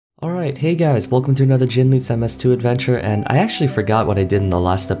Alright, hey guys, welcome to another Jinli's MS2 adventure, and I actually forgot what I did in the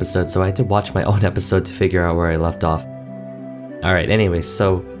last episode, so I had to watch my own episode to figure out where I left off. Alright, anyways,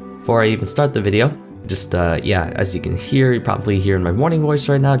 so before I even start the video, just as you can hear, you're probably hearing my morning voice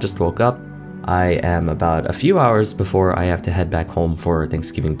right now, just woke up. I am about a few hours before I have to head back home for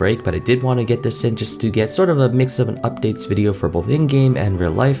Thanksgiving break, but I did want to get this in just to get sort of a mix of an updates video for both in-game and real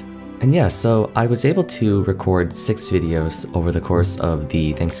life. And yeah, so I was able to record 6 videos over the course of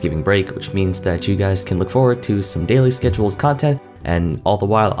the Thanksgiving break, which means that you guys can look forward to some daily scheduled content, and all the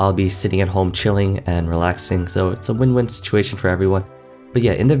while I'll be sitting at home chilling and relaxing, so it's a win-win situation for everyone. But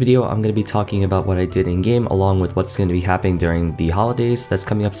yeah, in the video I'm going to be talking about what I did in-game along with what's going to be happening during the holidays that's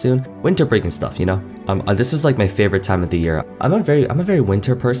coming up soon. Winter break and stuff, you know? This is like my favorite time of the year. I'm a very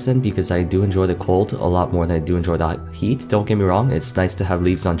winter person because I do enjoy the cold a lot more than I do enjoy the heat. Don't get me wrong, it's nice to have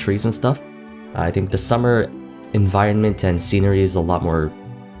leaves on trees and stuff. I think the summer environment and scenery is a lot more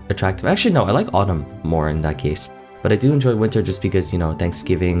attractive. Actually, no, I like autumn more in that case. But I do enjoy winter just because, you know,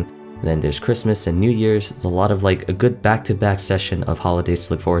 Thanksgiving, and then there's Christmas and New Year's. It's a lot of like a good back-to-back session of holidays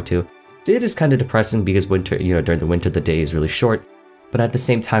to look forward to. It is kind of depressing because winter, you know, during the winter the day is really short. But at the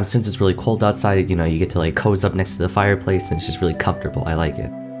same time, since it's really cold outside, you know, you get to like cozy up next to the fireplace and it's just really comfortable. I like it.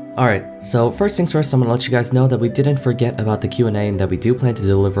 Alright, so first things first, I'm gonna let you guys know that we didn't forget about the Q&A and that we do plan to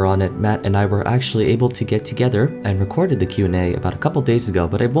deliver on it. Matt and I were actually able to get together and recorded the Q&A about a couple days ago,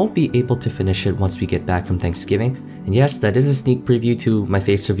 but I won't be able to finish it once we get back from Thanksgiving. And yes, that is a sneak preview to my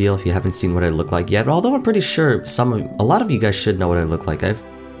face reveal if you haven't seen what I look like yet, although I'm pretty sure a lot of you guys should know what I look like.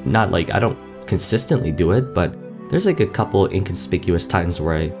 I don't consistently do it, but there's like a couple inconspicuous times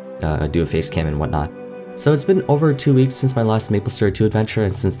where I do a face cam and whatnot. So it's been over 2 weeks since my last MapleStory 2 adventure,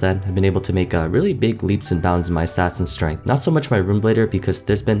 and since then I've been able to make really big leaps and bounds in my stats and strength. Not so much my Runeblader because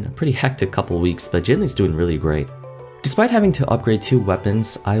there's been a pretty hectic couple weeks, but Jinli's doing really great. Despite having to upgrade 2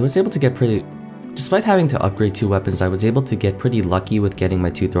 weapons, I was able to get pretty lucky with getting my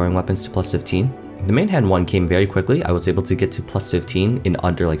 2 throwing weapons to plus 15. The main hand one came very quickly. I was able to get to plus 15 in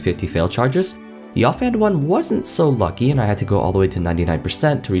under like 50 fail charges. The offhand one wasn't so lucky and I had to go all the way to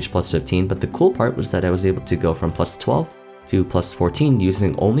 99% to reach plus 15, but the cool part was that I was able to go from plus 12 to plus 14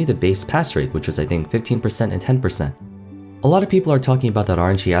 using only the base pass rate, which was I think 15% and 10%. A lot of people are talking about that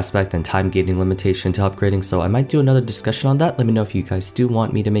RNG aspect and time gating limitation to upgrading, so I might do another discussion on that. Let me know if you guys do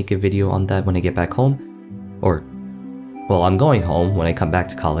want me to make a video on that when I get back home. Or, well, I'm going home when I come back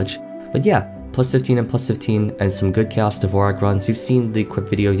to college. But yeah, plus 15 and plus 15 and some good Chaos Dvorak runs. You've seen the equip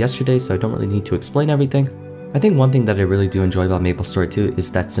video yesterday, so I don't really need to explain everything. I think one thing that I really do enjoy about MapleStory 2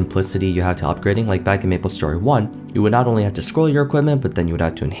 is that simplicity you have to upgrading. Like back in MapleStory 1, you would not only have to scroll your equipment, but then you would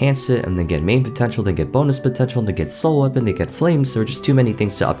have to enhance it and then get main potential, then get bonus potential, then get soul weapon, then get flames. There were just too many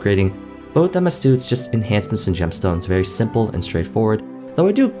things to upgrading. But with MS2, it's just enhancements and gemstones, very simple and straightforward. Though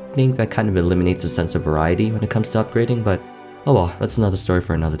I do think that kind of eliminates a sense of variety when it comes to upgrading, but oh well, that's another story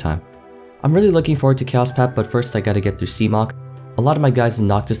for another time. I'm really looking forward to Chaos Path, but first I gotta get through CMOC. A lot of my guys in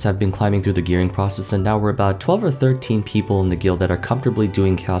Noctis have been climbing through the gearing process, and now we're about 12 or 13 people in the guild that are comfortably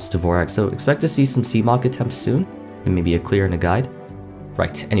doing Chaos Dvorak, so expect to see some CMOC attempts soon, and maybe a clear and a guide.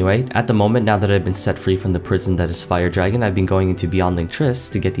 Right, anyway, at the moment, now that I've been set free from the prison that is Fire Dragon, I've been going into Beyond Link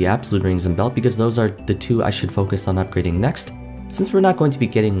Tryst to get the Absolute Rings and Belt because those are the 2 I should focus on upgrading next. Since we're not going to be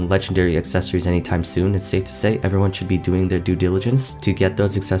getting legendary accessories anytime soon, it's safe to say everyone should be doing their due diligence to get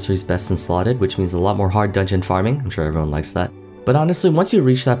those accessories best and slotted, which means a lot more hard dungeon farming. I'm sure everyone likes that. But honestly, once you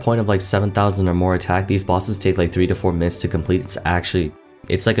reach that point of like 7,000 or more attack, these bosses take like 3 to 4 minutes to complete.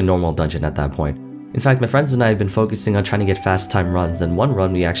 It's like a normal dungeon at that point. In fact, my friends and I have been focusing on trying to get fast time runs, and one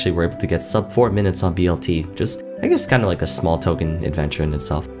run we actually were able to get sub 4 minutes on BLT, just I guess kind of like a small token adventure in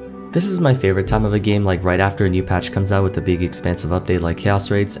itself. This is my favorite time of a game, like right after a new patch comes out with a big expansive update like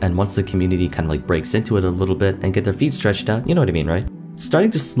Chaos Raids, and once the community kind of like breaks into it a little bit and get their feet stretched out, you know what I mean, right? It's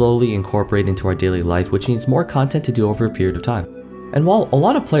starting to slowly incorporate into our daily life, which means more content to do over a period of time. And while a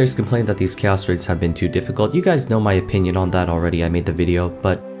lot of players complain that these Chaos Raids have been too difficult, you guys know my opinion on that already, I made the video,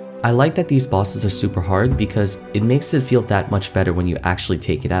 but I like that these bosses are super hard because it makes it feel that much better when you actually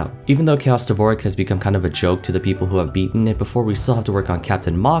take it out. Even though Chaos Dvorak has become kind of a joke to the people who have beaten it before, we still have to work on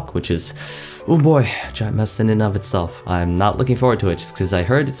Captain Mach, which is, oh boy, a giant mess in and of itself. I'm not looking forward to it just because I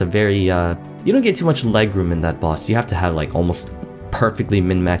heard it's a very, you don't get too much leg room in that boss. You have to have like almost perfectly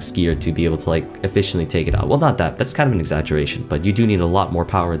min-max gear to be able to like efficiently take it out. Well, not that, that's kind of an exaggeration, but you do need a lot more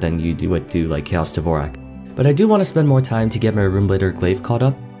power than you would do like Chaos Dvorak. But I do want to spend more time to get my Runeblader Glaive caught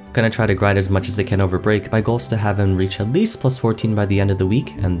up. Gonna try to grind as much as I can over break. My goal is to have him reach at least plus 14 by the end of the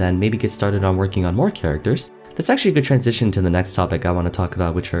week, and then maybe get started on working on more characters. That's actually a good transition to the next topic I want to talk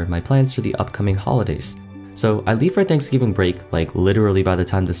about, which are my plans for the upcoming holidays. So I leave for Thanksgiving break, like literally by the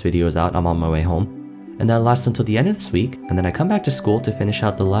time this video is out, I'm on my way home. And that lasts until the end of this week, and then I come back to school to finish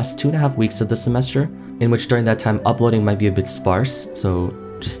out the last 2.5 weeks of the semester, in which during that time uploading might be a bit sparse, so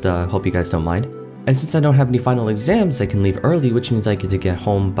just hope you guys don't mind. And since I don't have any final exams, I can leave early, which means I get to get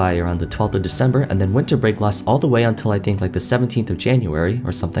home by around the 12th of December, and then winter break lasts all the way until I think like the 17th of January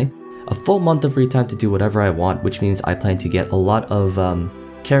or something. A full month of free time to do whatever I want, which means I plan to get a lot of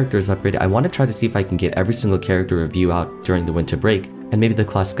characters upgraded. I want to try to see if I can get every single character review out during the winter break, and maybe the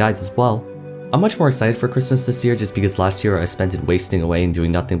class guides as well. I'm much more excited for Christmas this year just because last year I spent it wasting away and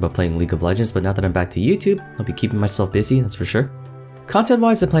doing nothing but playing League of Legends, but now that I'm back to YouTube, I'll be keeping myself busy, that's for sure.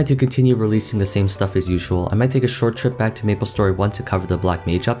 Content-wise, I plan to continue releasing the same stuff as usual. I might take a short trip back to MapleStory 1 to cover the Black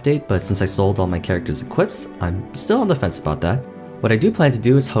Mage update, but since I sold all my characters' equips, I'm still on the fence about that. What I do plan to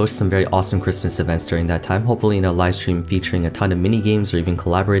do is host some very awesome Christmas events during that time, hopefully in a live stream featuring a ton of mini-games or even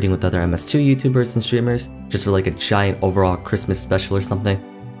collaborating with other MS2 YouTubers and streamers, just for like a giant overall Christmas special or something.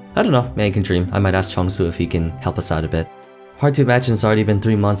 I don't know, man can dream. I might ask Chongsu if he can help us out a bit. Hard to imagine it's already been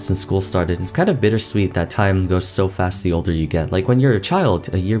 3 months since school started. It's kind of bittersweet that time goes so fast the older you get. Like when you're a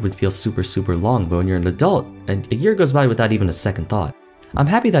child, a year would feel super long, but when you're an adult, a year goes by without even a second thought. I'm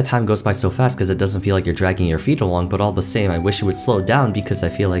happy that time goes by so fast because it doesn't feel like you're dragging your feet along, but all the same, I wish it would slow down because I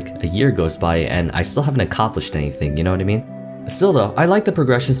feel like a year goes by and I still haven't accomplished anything, you know what I mean? Still though, I like the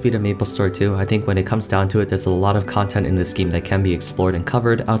progression speed of MapleStory too. I think when it comes down to it, there's a lot of content in this game that can be explored and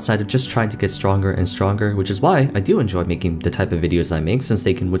covered outside of just trying to get stronger and stronger, which is why I do enjoy making the type of videos I make since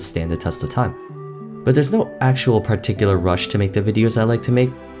they can withstand the test of time. But there's no actual particular rush to make the videos I like to make,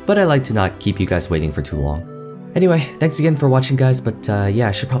 but I like to not keep you guys waiting for too long. Anyway, thanks again for watching guys, but yeah,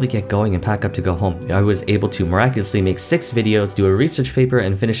 I should probably get going and pack up to go home. I was able to miraculously make 6 videos, do a research paper,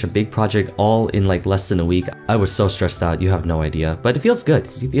 and finish a big project all in like less than a week. I was so stressed out, you have no idea, but it feels good.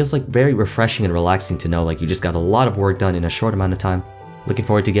 It feels like very refreshing and relaxing to know like you just got a lot of work done in a short amount of time. Looking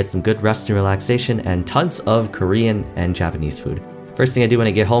forward to get some good rest and relaxation and tons of Korean and Japanese food. First thing I do when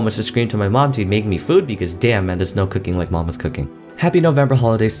I get home is to scream to my mom to make me food because damn man, there's no cooking like mama's cooking. Happy November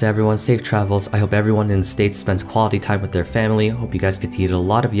holidays to everyone, safe travels. I hope everyone in the States spends quality time with their family. Hope you guys get to eat a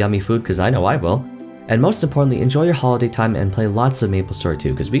lot of yummy food because I know I will. And most importantly, enjoy your holiday time and play lots of MapleStory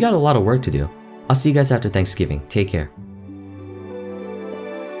too because we got a lot of work to do. I'll see you guys after Thanksgiving. Take care.